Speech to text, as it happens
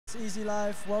It's Easy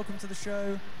Life, welcome to the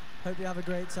show. Hope you have a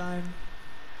great time.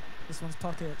 This one's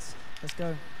Pockets. Let's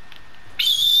go.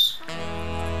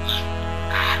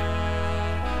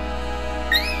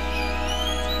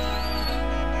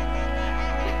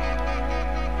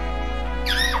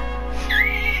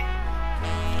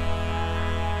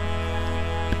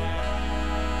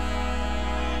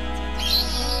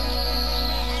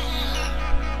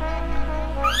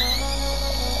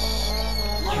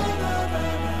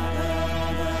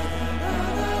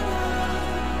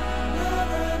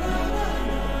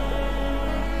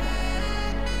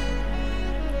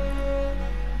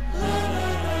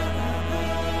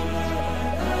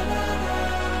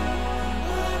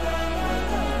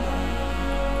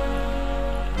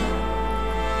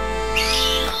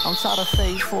 I'm tired of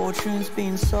fake fortunes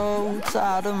being sold.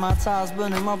 Tired of my tires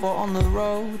burning rubber on the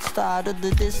road. Tired of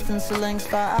the distance, the lengths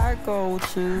that I go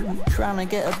to. Trying to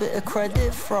get a bit of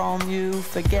credit from you.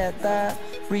 Forget that,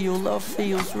 real love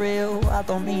feels real. I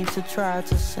don't need to try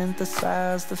to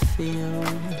synthesize the feel.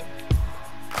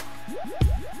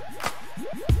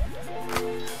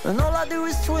 And all I do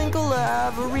is twinkle the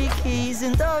ivory keys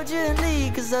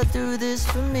indulgently, 'cause I do this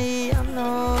for me, I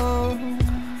know.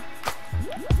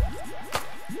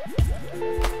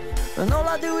 And all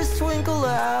I do is twinkle the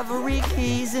ivory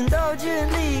keys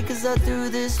indulgently, 'cause I do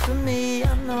this for me,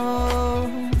 I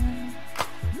know.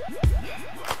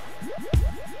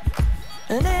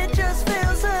 And it just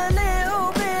feels a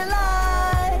little bit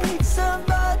like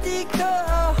somebody cut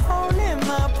a hole in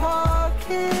my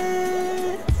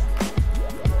pocket.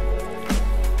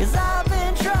 'Cause I've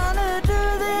been trying to do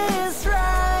this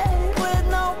right, with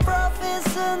no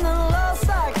profits and the loss,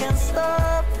 I can't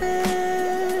stop it.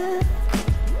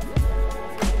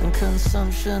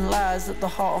 Consumption lies at the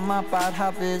heart of my bad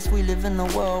habits. We live in a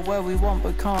world where we want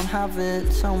but can't have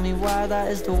it. Tell me why that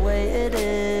is the way it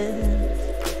is.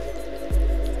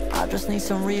 I just need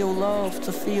some real love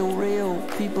to feel real.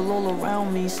 People all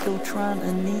around me still trying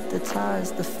to need the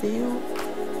ties to feel.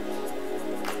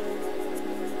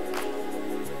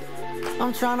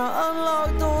 I'm trying to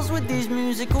unlock doors with these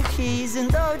musical keys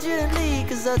indulgently,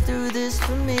 'cause I do this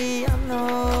for me, I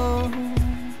know.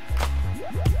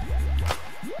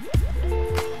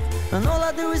 And all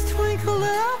I do is twinkle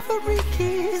the ivory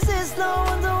keys. It's no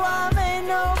wonder why I made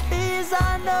no peace,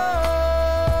 I know.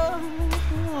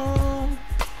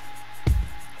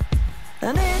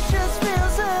 And it just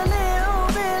feels a little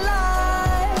bit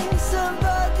like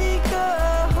somebody cut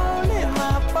a hole in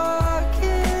my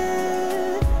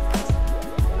pocket.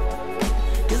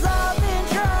 'Cause I've been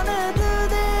trying to do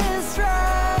this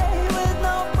right, with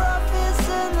no profits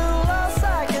and the loss,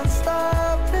 I can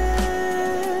stop it.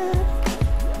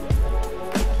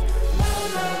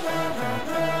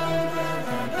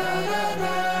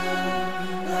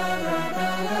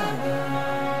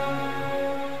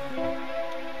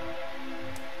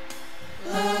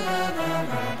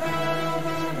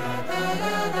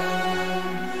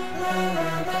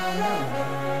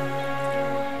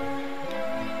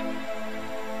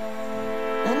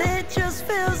 And it just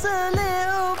feels a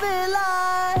little bit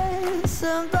like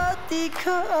somebody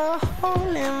cut a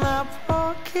hole in my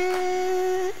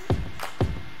pocket.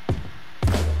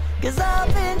 'Cause I've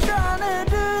been trying to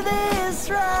do this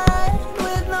right,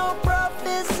 with no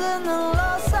profits and the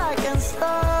loss, I can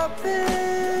stop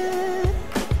it.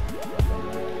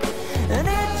 And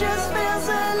it just feels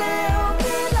a little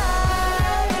bit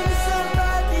like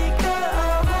somebody cut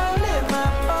a hole in my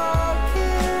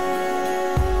pocket.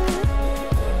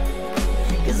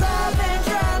 'Cause I've been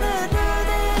trying to do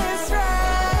this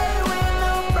right, with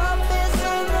no profits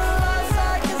and the loss,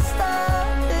 I can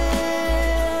stop it.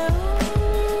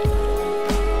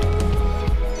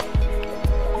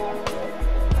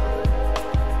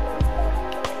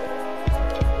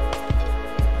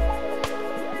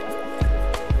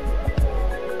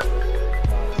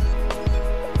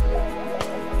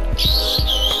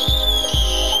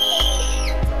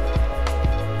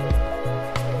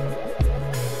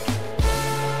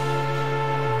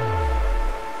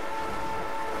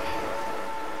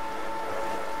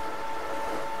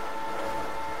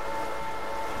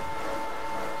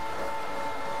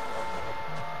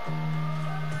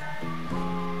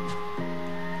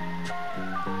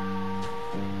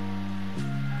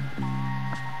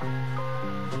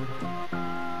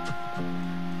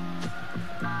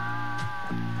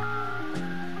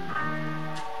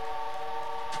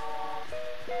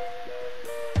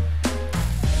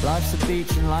 Life's a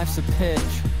beach and life's a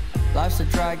pitch. Life's a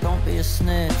drag, don't be a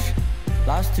snitch.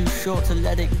 Life's too short to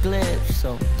let it glitch,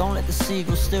 so don't let the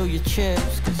seagull steal your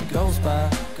chips, 'cause it goes by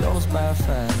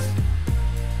fast.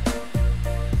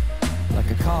 Like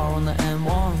a car on the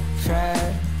M1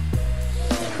 track.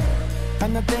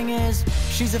 And the thing is,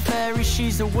 she's a fairy,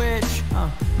 she's a witch,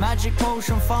 magic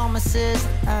potion pharmacist,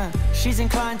 she's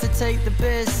inclined to take the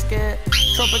biscuit,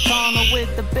 Tropicana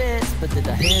with the bits. But did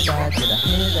I hear that, did I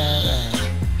hear that right?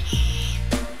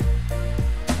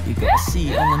 You got a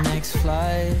seat on the next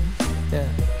flight, yeah.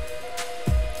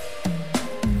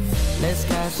 Let's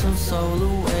catch some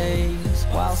solar waves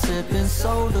while sipping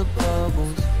soda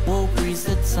bubbles. We'll breeze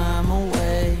the time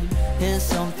away. Here's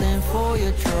something for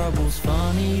your troubles.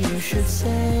 Funny you should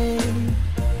say.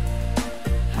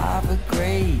 Have a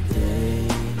great day.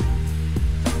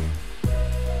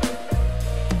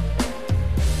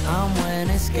 And when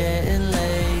it's getting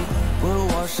late, we'll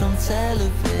watch some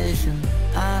television.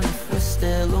 And if we're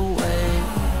still awake,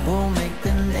 we'll make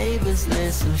the neighbors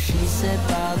listen. She said,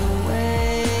 by the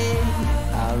way,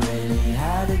 I really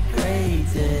had a great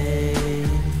day.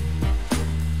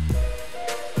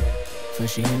 So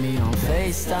she hit me on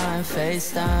FaceTime,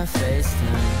 FaceTime,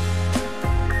 FaceTime.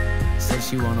 Said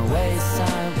she wanna waste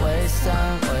time, waste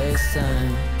time, waste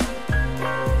time.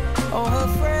 Oh, her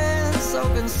friends so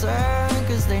concerned,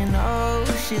 cause they know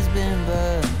she's been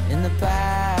burned in the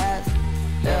past,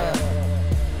 yeah.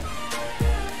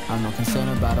 I'm not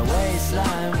concerned about a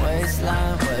waistline,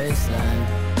 waistline, waistline.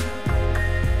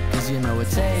 Cause you know it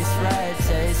tastes right,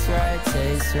 tastes right,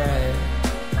 tastes right.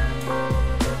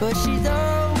 But she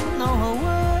don't know her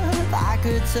worth. I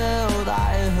could tell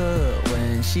that it hurt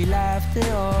when she laughed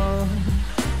it off.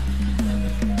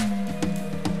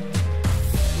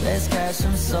 Let's catch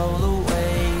some solar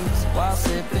waves while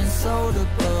sipping soda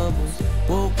bubbles.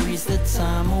 We'll breeze the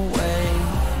time away.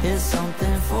 Here's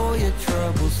something for your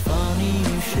troubles. Funny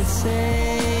you should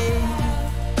say.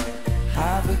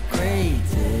 Have a great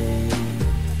day.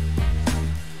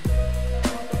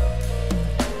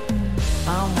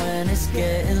 And when it's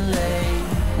getting late,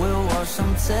 we'll watch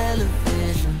some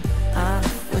television. And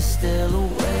if we're still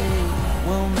awake,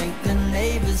 we'll make the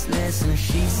neighbors listen.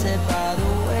 She said, by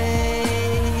the way,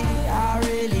 I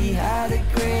really had a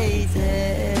great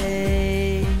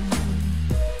day.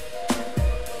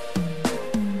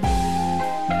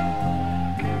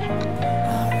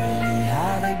 I really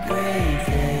had a great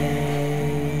day.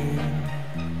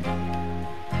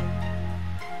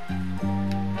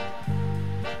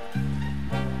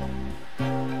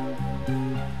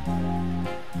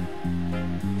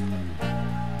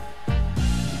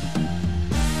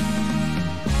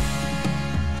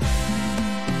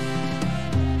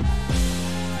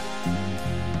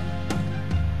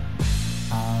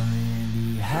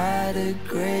 Had a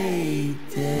great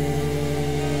day.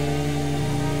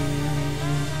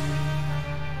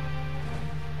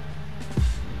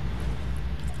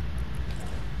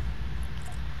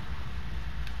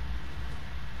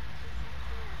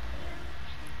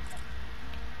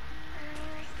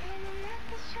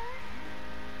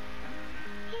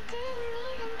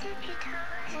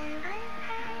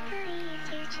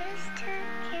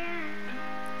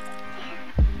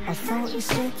 I thought you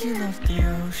said you loved the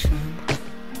ocean.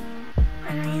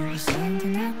 And you were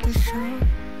standing at the shore.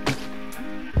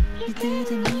 You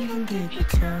didn't even dip your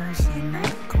toes in. I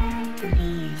can't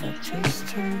believe I just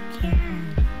took you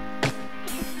home.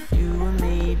 You and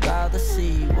me by the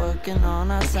sea, working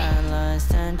on our timelines.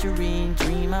 Tangerine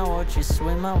dream, I watch you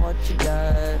swim, I watch you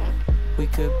dive. We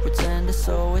could pretend it's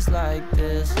always like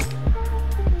this.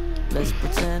 Let's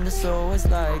pretend it's always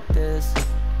like this.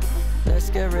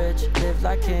 Let's get rich, live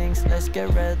like kings, let's get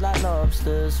red like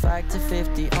lobsters. Factor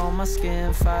 50 on my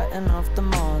skin, fighting off the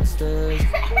monsters.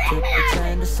 Could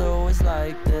pretend it's always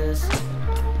like this.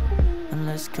 And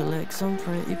let's collect some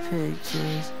pretty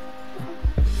pictures.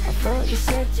 I thought you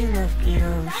said you loved the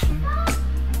ocean.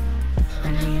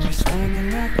 And we were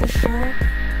standing at the shore.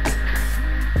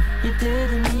 You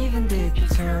didn't even dip your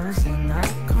toes in. I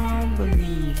can't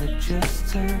believe I just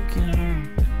took you home.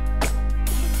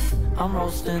 I'm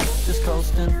roasting, just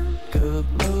coasting, good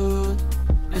mood.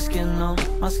 Your skin on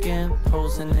my skin,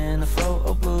 posing in a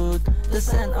photo booth. The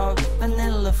scent of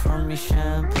vanilla from your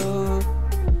shampoo.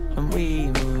 And we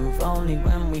move only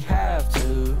when we have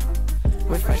to.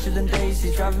 We're fresher than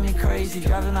daisies, driving me crazy,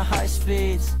 driving at high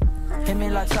speeds. Hit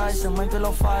me like Tyson, way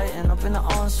below fighting, up in the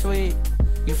ensuite.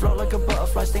 You float like a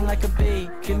butterfly, sting like a bee,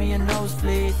 give me a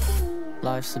nosebleed.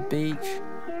 Life's a beach,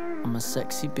 I'm a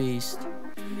sexy beast.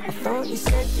 I thought you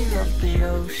said you loved the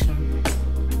ocean.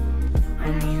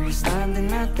 When you were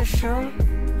standing at the shore.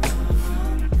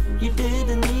 You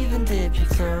didn't even dip your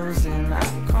toes in. I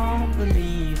can't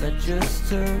believe I just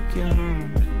took you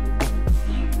home.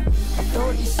 I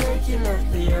thought you said you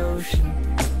loved the ocean.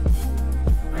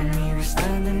 When you were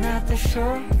standing at the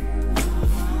shore.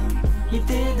 You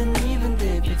didn't even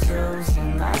dip your toes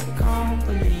in. I can't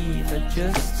believe I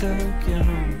just took you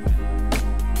home.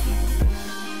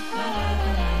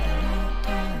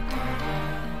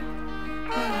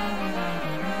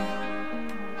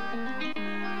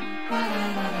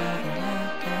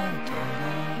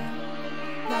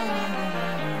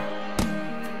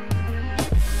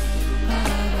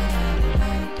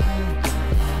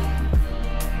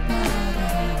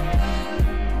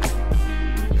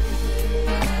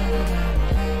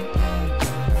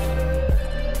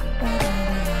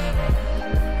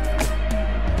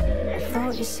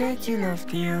 thought you said you loved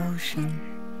the ocean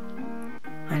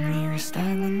when we were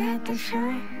standing at the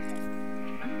shore.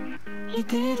 You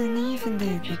didn't even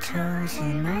dip your toes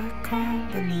in. I can't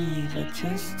believe I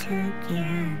just took you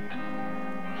home.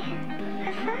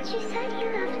 I thought you said you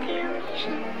loved the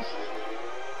ocean.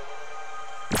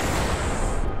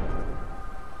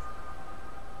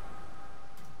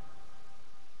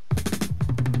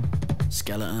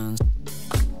 Skeletons.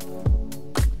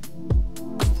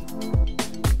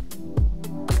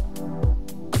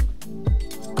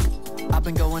 I've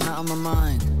been going out of my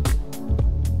mind.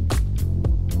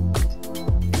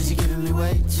 Busy giving me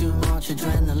way too much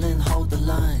adrenaline, hold the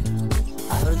line.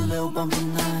 I heard a little bump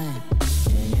in the night.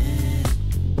 Yeah.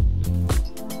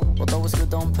 Although it's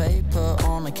good on paper,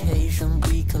 on occasion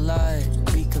we collide,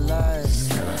 we collide.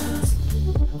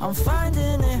 I'm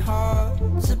finding it hard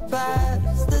to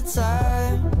pass the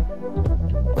time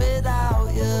without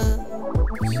you.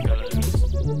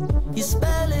 You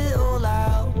spell it all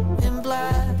out in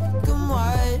black and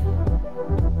white.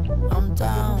 I'm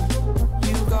down.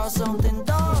 You got something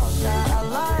dark that I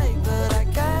like, but I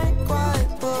can't quite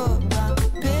put my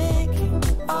pinky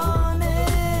on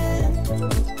it.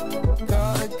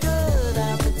 Got a good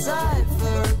appetite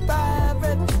for a bad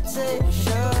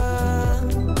reputation,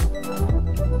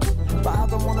 but I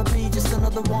don't wanna be just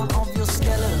another one of your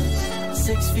skeletons.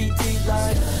 6 feet deep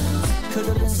like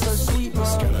could've been so sweet, bro.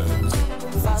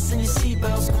 Fasten your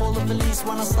seatbelts, call the police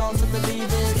when I start to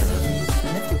believe it.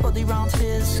 And everybody round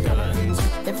here's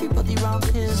everybody round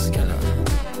here's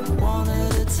one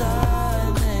at a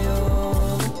time, they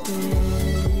all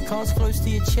appear. Your cards close to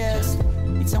your chest,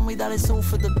 you tell me that it's all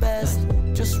for the best.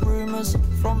 Just rumors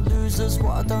from losers,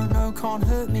 what I don't know can't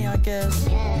hurt me, I guess.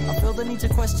 I feel the need to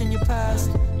question your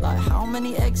past, like how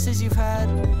many exes you've had.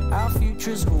 Our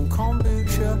futures all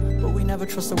kombucha, but we never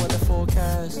trust the weather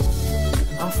forecast.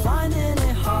 I'm finding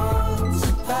it hard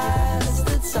to pass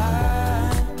the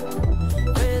time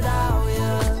without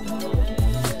you.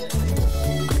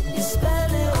 You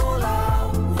spell it all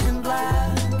out in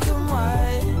black and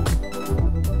white.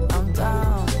 I'm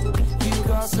down. You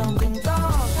got something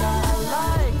dark that I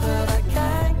like, but I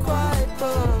can't quite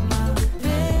put my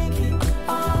pinky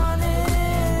on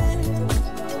it.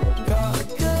 Got a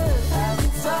good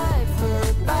appetite for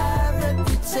a bad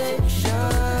reputation,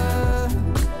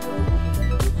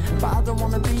 but I don't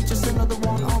wanna be just another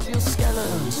one of your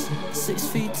skeletons. 6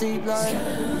 feet deep like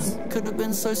could've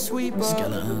been so sweet, but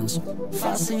skeletons.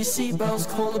 Fasten your seatbelts,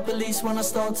 call the police when I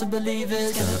start to believe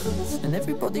it. Skeletons. And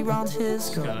everybody round here's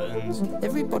skeletons.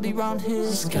 Everybody round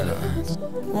here's skeletons.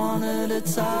 One at a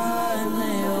time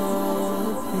they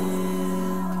all appear.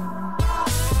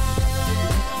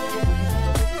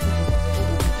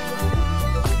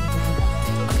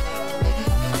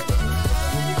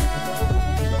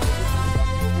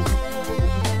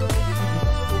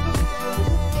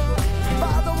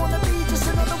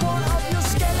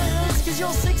 You're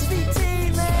 6 feet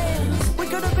deep, man. We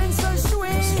could have been so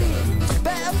sweet.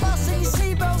 Better fasten your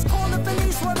seatbelts, call the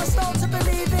police when I start to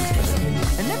believe it.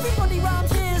 And everybody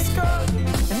round here's got,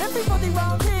 and everybody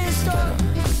round here's got,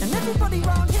 and everybody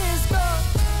round here's got.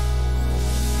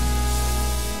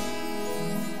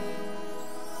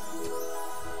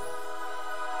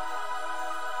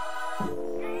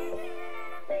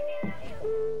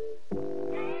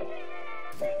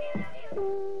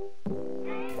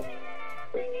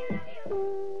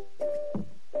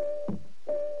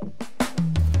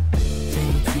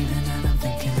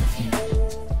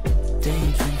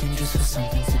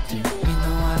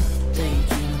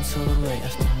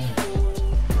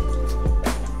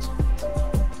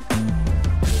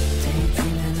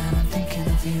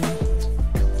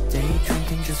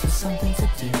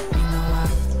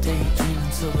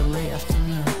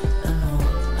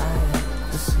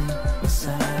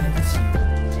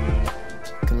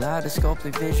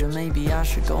 Kaleidoscopic vision, maybe I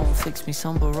should go and fix me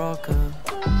some Barocca.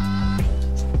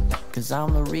 Cause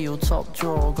I'm the real top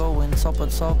drawer, going top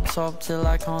of top till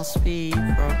I can't speak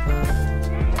proper.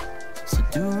 So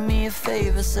do me a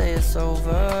favor, say it's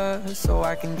over, so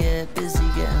I can get busy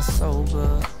getting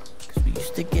sober. Cause we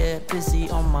used to get busy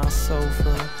on my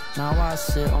sofa, now I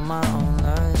sit on my own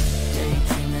life.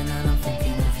 Daydreaming and I'm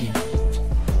thinking of you.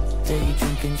 Day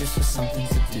drinking just for something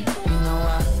to do. You know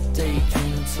I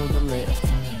daydream until the late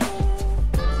afternoon.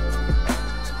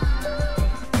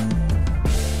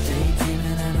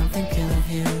 Daydreaming and I'm thinking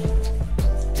of you.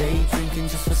 Day drinking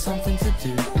just for something to do.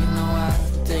 You know I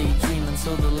daydream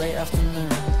until the late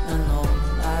afternoon. And all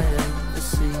I ever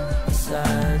see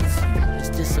beside is you. It's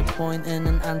disappointing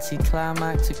and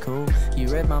anticlimactical. You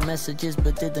read my messages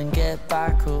but didn't get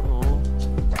back at all.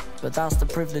 but that's the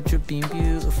privilege of being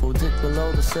beautiful. Dip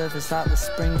below the surface like the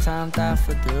springtime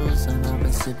daffodils. And I've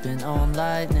been sipping on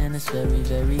lightning, it's very,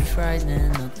 very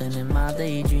frightening. Nothing in my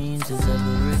daydreams is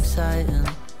ever exciting.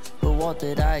 But what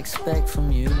did I expect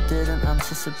from you? Didn't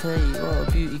anticipate what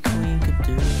a beauty queen could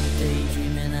do.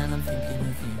 Daydreaming and I'm thinking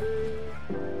of you.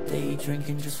 Day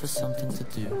drinking just for something to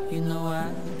do. You know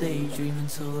I daydream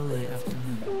until the late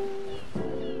afternoon.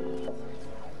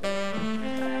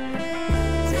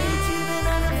 Daydreaming and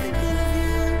I'm thinking of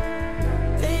you.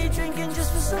 Day drinking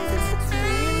just for something to do.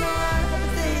 You know I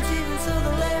daydream until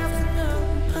the late afternoon.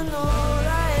 And all I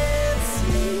ever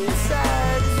see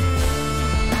inside is you.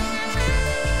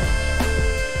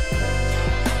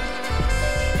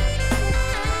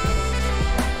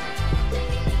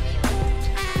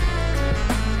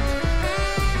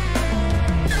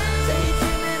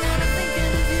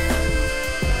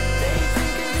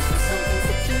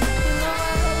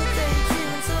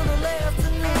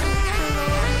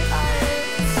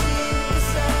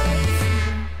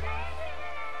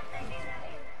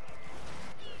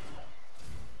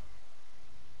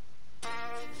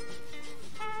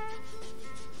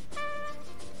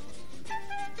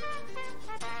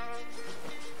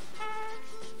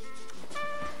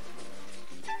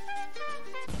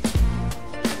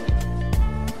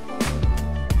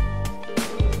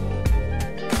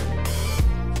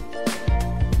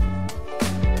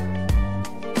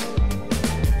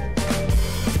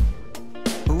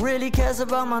 Really cares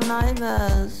about my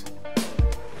nightmares?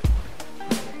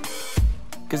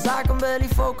 'Cause I can barely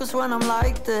focus when I'm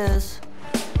like this.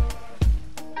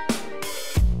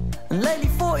 And lately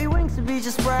 40 winks would be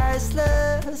just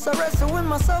priceless. I wrestle with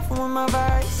myself and with my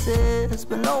vices,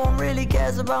 but no one really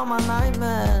cares about my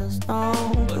nightmares, no.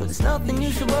 But it's nothing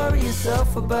you should worry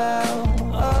yourself about,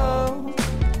 oh,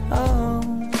 oh.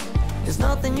 It's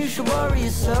nothing you should worry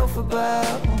yourself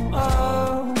about,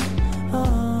 oh,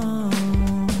 oh.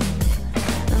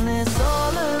 It's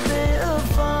all a bit of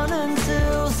fun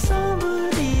until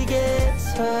somebody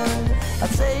gets hurt. I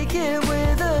take it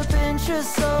with a pinch of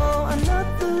salt,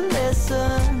 another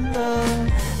lesson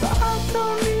learned. But I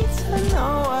don't need to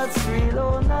know what's real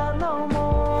or not no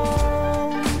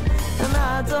more. And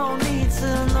I don't need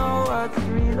to know what's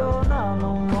real or not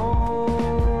no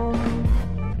more.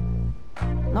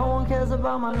 No one cares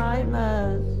about my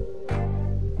nightmares.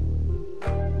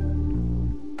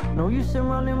 No use in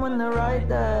running when they're right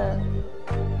there.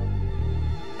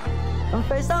 I'm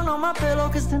face down on my pillow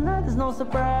 'cause tonight there's no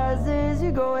surprises.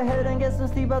 You go ahead and get some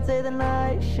sleep, I'll take the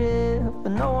night shift.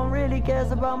 But no one really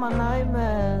cares about my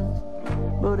nightmares.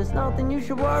 But it's nothing you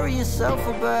should worry yourself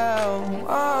about,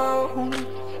 oh,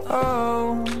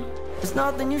 oh. It's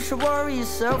nothing you should worry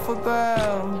yourself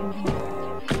about.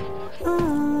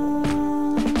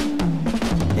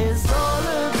 It's all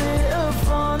a bit of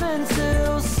fun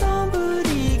until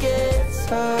somebody gets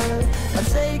hurt. I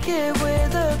take it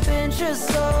with a pinch of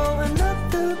salt,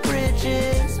 another bridge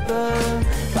is burned.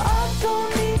 But I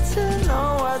don't need to know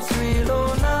what's real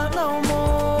or not no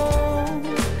more.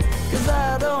 'Cause I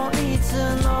don't need to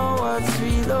know what's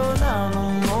real or not no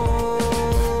more.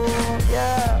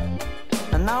 Yeah.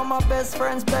 And now my best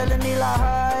friend's belling me like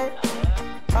hi,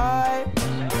 hi,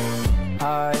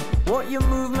 hi. What your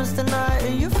movements tonight?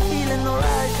 Are you feeling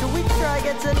alright? Should we try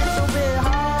get a little bit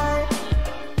high?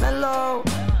 Mellow.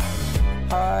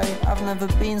 Hi, I've never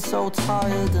been so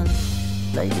tired, and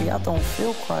lately I don't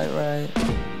feel quite right.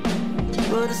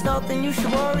 But it's nothing you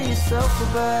should worry yourself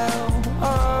about,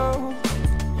 oh,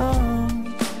 oh.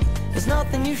 It's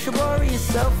nothing you should worry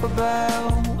yourself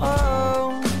about,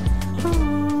 oh,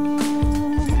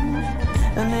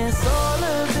 and it's all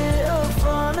a bit of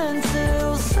fun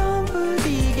until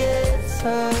somebody gets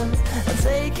hurt. I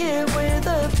take it with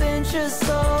a pinch of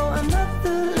salt,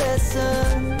 another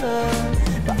lesson learned.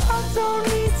 But I don't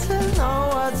need to know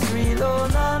what's real or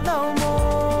not no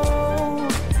more.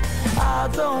 I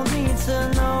don't need to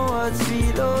know what's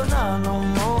real or not no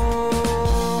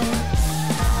more.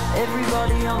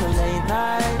 Everybody on the late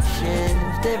night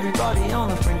shift, everybody on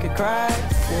the brink of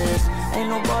crisis. Ain't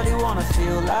nobody wanna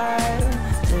feel like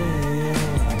this.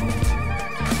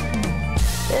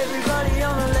 Everybody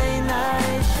on the late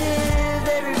night shift,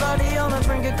 everybody on the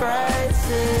brink of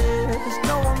crisis.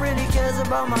 No one really cares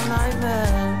about my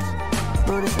nightmares,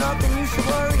 but it's nothing you should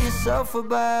worry yourself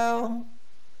about.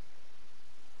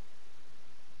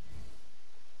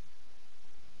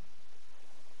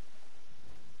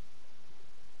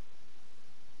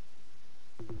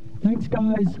 Thanks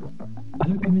guys, I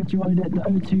hope you've enjoyed it. The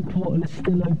O2 portal is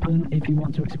still open if you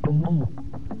want to explore more.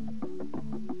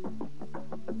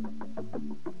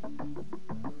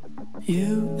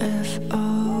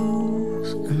 UFOs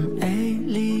and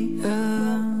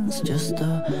aliens just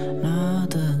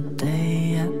another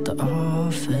day at the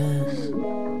office.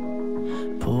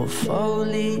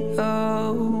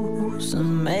 Portfolios and